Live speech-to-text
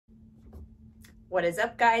What is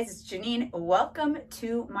up, guys? It's Janine. Welcome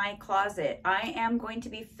to my closet. I am going to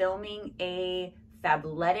be filming a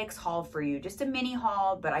Fabletics haul for you. Just a mini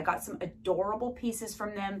haul, but I got some adorable pieces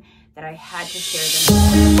from them that I had to share them.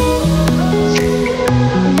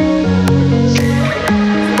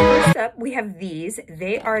 So first up, we have these.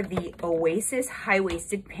 They are the Oasis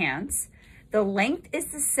high-waisted pants. The length is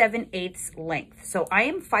the 7/8 length. So I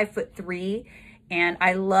am 5'3", and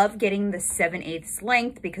I love getting the 7/8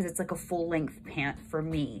 length because it's like a full length pant for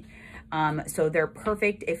me. So they're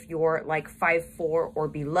perfect if you're like 5'4" or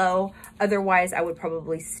below. Otherwise, I would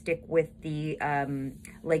probably stick with the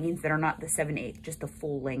leggings that are not the 7/8, just the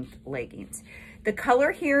full length leggings. The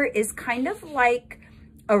color here is kind of like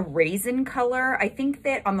a raisin color. I think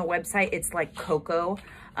that on the website it's like cocoa,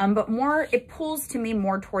 but more, it pulls to me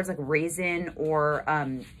more towards like raisin or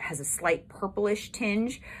has a slight purplish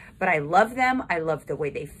tinge. But I love them. I love the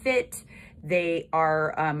way they fit. They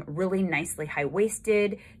are really nicely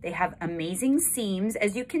high-waisted. They have amazing seams.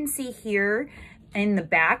 As you can see here in the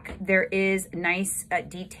back, there is nice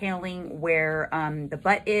detailing where the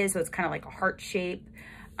butt is. So it's kind of like a heart shape.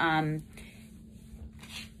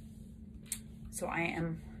 So I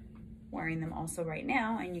am wearing them also right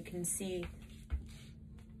now. And you can see,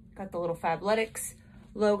 got the little Fabletics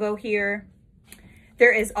logo here.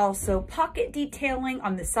 There is also pocket detailing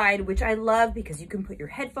on the side, which I love because you can put your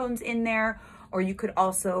headphones in there, or you could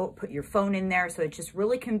also put your phone in there. So it's just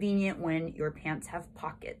really convenient when your pants have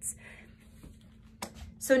pockets.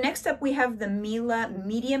 So next up, we have the Mila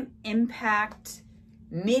Medium Impact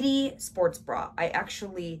Midi Sports Bra. I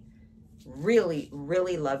actually really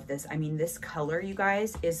love this. I mean, this color, you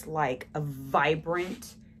guys, is like a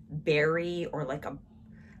vibrant berry or like a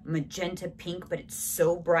magenta pink, but it's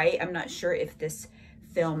so bright. I'm not sure if this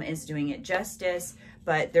film is doing it justice,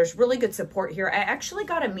 but there's really good support here. I actually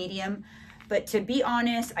got a medium, but to be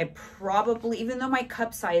honest, I probably, even though my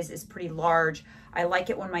cup size is pretty large, I like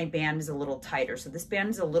it when my band is a little tighter. So this band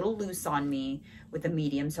is a little loose on me with a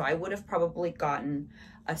medium, so I would have probably gotten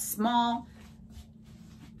a small,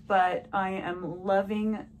 but I am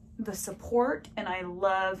loving the support and I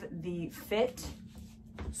love the fit.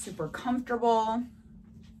 Super comfortable.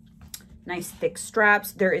 Nice thick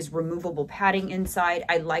straps. There is removable padding inside.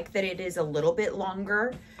 I like that it is a little bit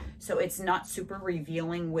longer, so it's not super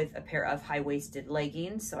revealing with a pair of high-waisted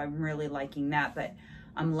leggings. So I'm really liking that, but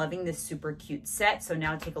I'm loving this super cute set. So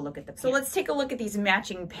now take a look at the pants. So let's take a look at these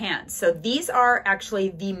matching pants. So these are actually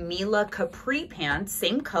the Mila Capri pants,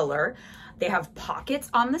 same color. They have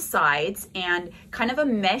pockets on the sides and kind of a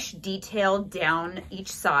mesh detail down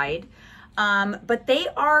each side. But they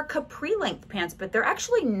are capri length pants, but they're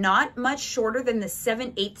actually not much shorter than the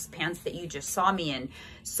 7/8 pants that you just saw me in.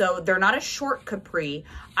 So they're not a short capri.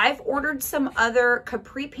 I've ordered some other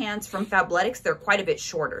capri pants from Fabletics. They're quite a bit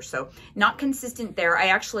shorter, so not consistent there. I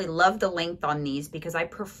actually love the length on these because I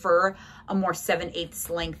prefer a more 7/8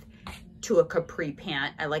 length to a capri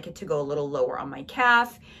pant. I like it to go a little lower on my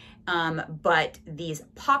calf. But these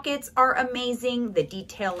pockets are amazing. The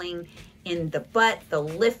detailing in the butt, the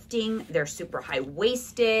lifting, they're super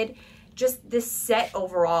high-waisted. Just this set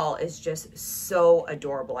overall is just so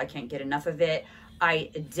adorable. I can't get enough of it.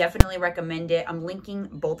 I definitely recommend it. I'm linking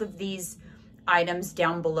both of these items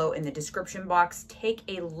down below in the description box. Take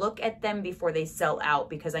a look at them before they sell out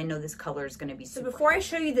because I know this color is going to be super. So before I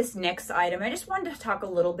show you this next item, I just wanted to talk a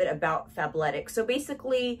little bit about Fabletics. So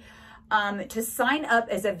basically, to sign up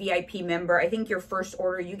as a VIP member, I think your first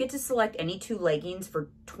order, you get to select any 2 leggings for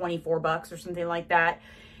 24 bucks or something like that.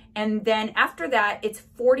 And then after that, it's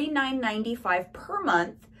 $49.95 per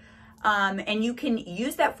month. And you can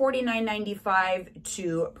use that $49.95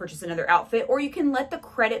 to purchase another outfit, or you can let the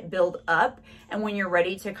credit build up. And when you're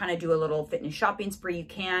ready to kind of do a little fitness shopping spree, you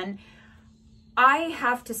can. I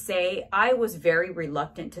have to say, I was very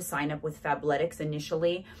reluctant to sign up with Fabletics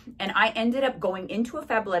initially, and I ended up going into a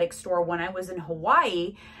Fabletics store when I was in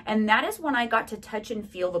Hawaii, and that is when I got to touch and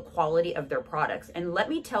feel the quality of their products. And let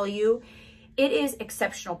me tell you, it is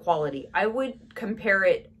exceptional quality. I would compare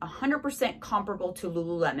it 100% comparable to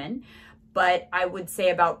Lululemon, but I would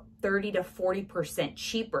say about 30 to 40%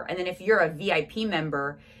 cheaper. And then if you're a VIP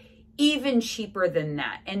member, even cheaper than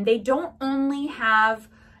that. And they don't only have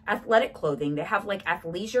athletic clothing, they have like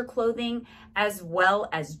athleisure clothing as well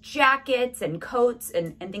as jackets and coats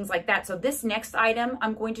and things like that. So this next item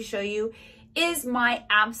I'm going to show you is my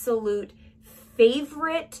absolute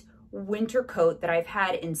favorite winter coat that I've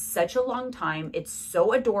had in such a long time. It's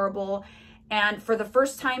so adorable, and for the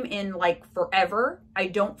first time in like forever, I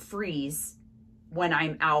don't freeze when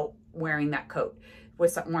I'm out wearing that coat.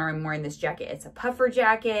 Where I'm wearing this jacket. It's a puffer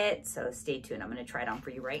jacket, so stay tuned. I'm gonna try it on for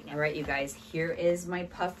you right now. All right, you guys, here is my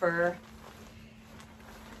puffer.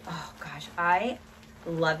 Oh gosh, I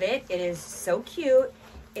love it. It is so cute.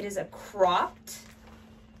 It is a cropped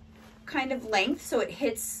kind of length, so it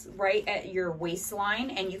hits right at your waistline,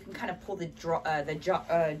 and you can kind of pull the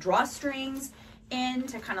drawstrings in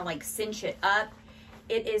to kind of like cinch it up.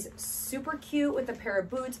 It is super cute with a pair of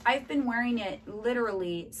boots. I've been wearing it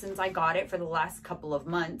literally since I got it for the last couple of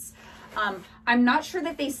months. I'm not sure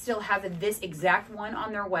that they still have this exact one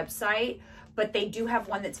on their website, but they do have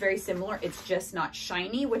one that's very similar. It's just not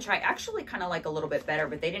shiny, which I actually kind of like a little bit better,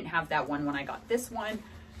 but they didn't have that one when I got this one.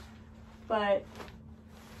 But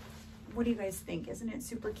what do you guys think? Isn't it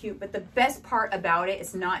super cute? But the best part about it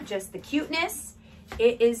is not just the cuteness,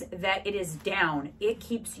 it is that it is down. It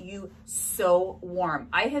keeps you so warm.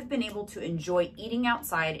 I have been able to enjoy eating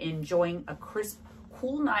outside and enjoying a crisp,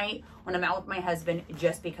 cool night when I'm out with my husband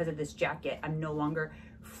just because of this jacket. I'm no longer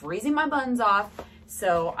freezing my buns off.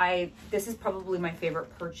 So this is probably my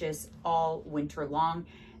favorite purchase all winter long.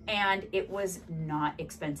 And it was not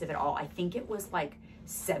expensive at all. I think it was like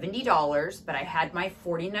 $70, but I had my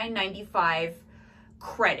 $49.95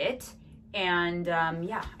 credit. And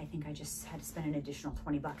yeah, I think I just had to spend an additional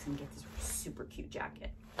 20 bucks and get this super cute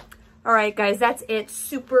jacket. All right, guys, that's it.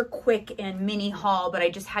 Super quick and mini haul, but I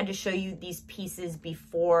just had to show you these pieces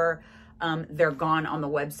before they're gone on the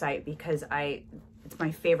website because it's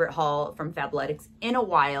my favorite haul from Fabletics in a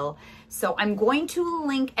while. So I'm going to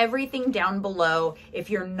link everything down below. If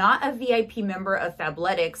you're not a VIP member of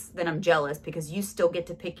Fabletics, then I'm jealous because you still get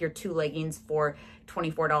to pick your 2 leggings for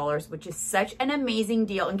 $24, which is such an amazing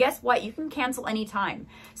deal. And guess what? You can cancel anytime.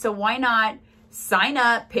 So why not sign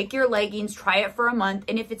up, pick your leggings, try it for a month.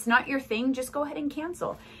 And if it's not your thing, just go ahead and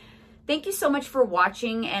cancel. Thank you so much for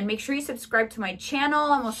watching, and make sure you subscribe to my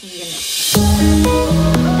channel, and we'll see you again next time.